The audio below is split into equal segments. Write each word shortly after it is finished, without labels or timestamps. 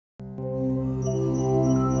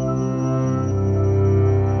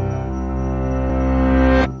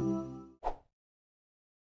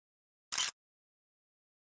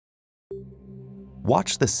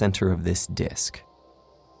Watch the center of this disc.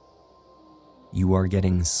 You are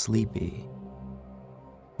getting sleepy.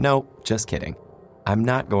 No, just kidding. I'm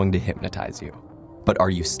not going to hypnotize you. But are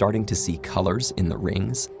you starting to see colors in the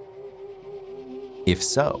rings? If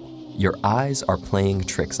so, your eyes are playing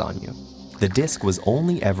tricks on you. The disc was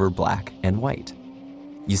only ever black and white.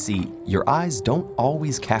 You see, your eyes don't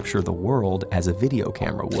always capture the world as a video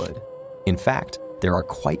camera would. In fact, there are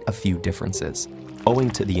quite a few differences,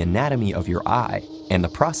 owing to the anatomy of your eye and the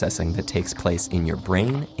processing that takes place in your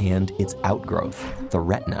brain and its outgrowth, the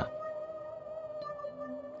retina.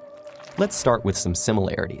 Let's start with some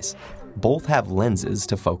similarities. Both have lenses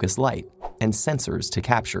to focus light and sensors to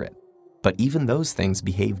capture it. But even those things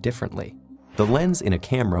behave differently. The lens in a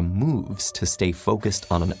camera moves to stay focused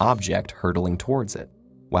on an object hurtling towards it,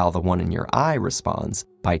 while the one in your eye responds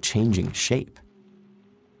by changing shape.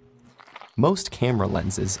 Most camera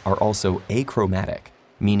lenses are also achromatic,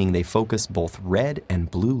 meaning they focus both red and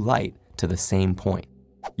blue light to the same point.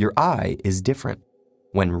 Your eye is different.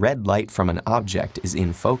 When red light from an object is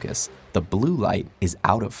in focus, the blue light is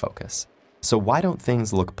out of focus. So why don't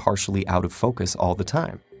things look partially out of focus all the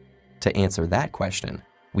time? To answer that question,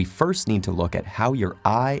 we first need to look at how your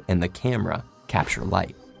eye and the camera capture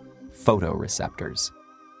light: photoreceptors.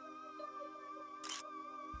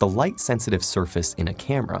 The light-sensitive surface in a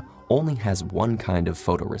camera only has one kind of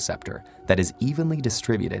photoreceptor that is evenly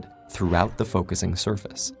distributed throughout the focusing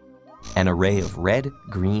surface. An array of red,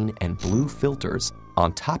 green, and blue filters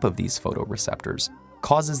on top of these photoreceptors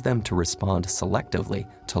causes them to respond selectively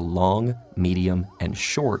to long, medium, and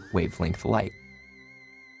short wavelength light.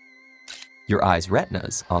 Your eye's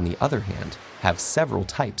retinas, on the other hand, have several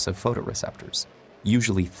types of photoreceptors,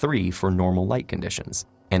 usually 3 for normal light conditions,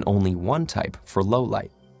 and only 1 type for low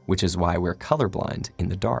light, which is why we're colorblind in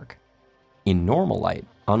the dark. In normal light,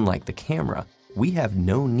 unlike the camera, we have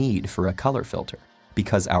no need for a color filter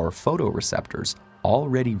because our photoreceptors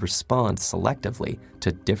already respond selectively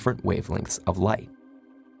to different wavelengths of light.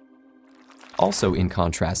 Also, in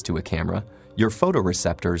contrast to a camera, your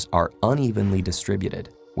photoreceptors are unevenly distributed,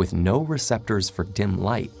 with no receptors for dim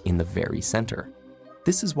light in the very center.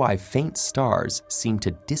 This is why faint stars seem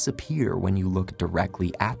to disappear when you look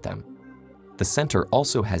directly at them. The center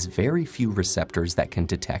also has very few receptors that can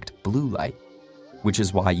detect blue light, which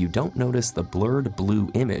is why you don't notice the blurred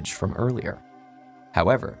blue image from earlier.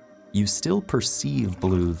 However, you still perceive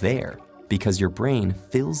blue there because your brain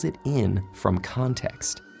fills it in from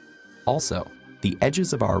context. Also, the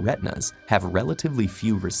edges of our retinas have relatively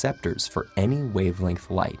few receptors for any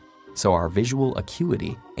wavelength light, so our visual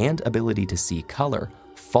acuity and ability to see color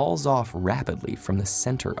falls off rapidly from the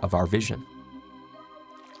center of our vision.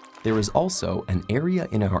 There is also an area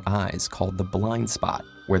in our eyes called the blind spot,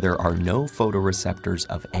 where there are no photoreceptors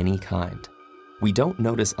of any kind. We don't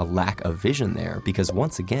notice a lack of vision there because,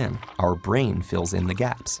 once again, our brain fills in the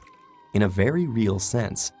gaps. In a very real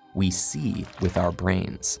sense, we see with our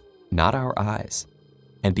brains, not our eyes.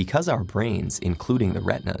 And because our brains, including the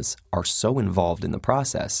retinas, are so involved in the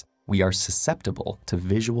process, we are susceptible to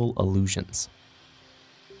visual illusions.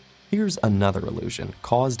 Here's another illusion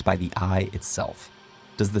caused by the eye itself.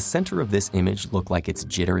 Does the center of this image look like it's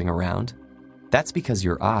jittering around? That's because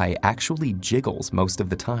your eye actually jiggles most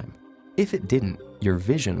of the time. If it didn't, your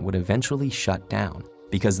vision would eventually shut down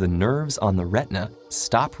because the nerves on the retina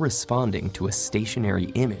stop responding to a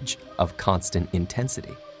stationary image of constant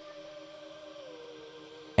intensity.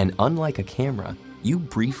 And unlike a camera, you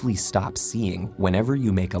briefly stop seeing whenever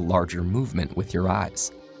you make a larger movement with your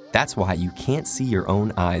eyes. That's why you can't see your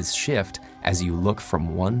own eyes shift as you look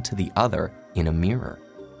from one to the other in a mirror.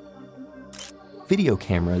 Video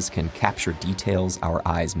cameras can capture details our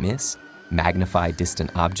eyes miss, magnify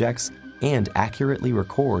distant objects, and accurately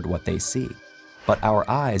record what they see. But our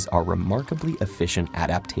eyes are remarkably efficient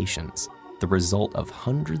adaptations, the result of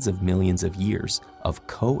hundreds of millions of years of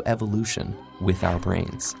co-evolution with our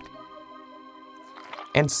brains.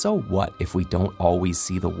 And so what if we don't always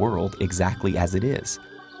see the world exactly as it is?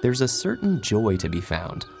 There's a certain joy to be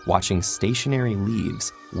found watching stationary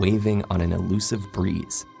leaves waving on an elusive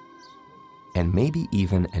breeze, and maybe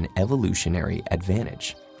even an evolutionary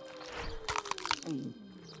advantage.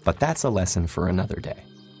 But that's a lesson for another day.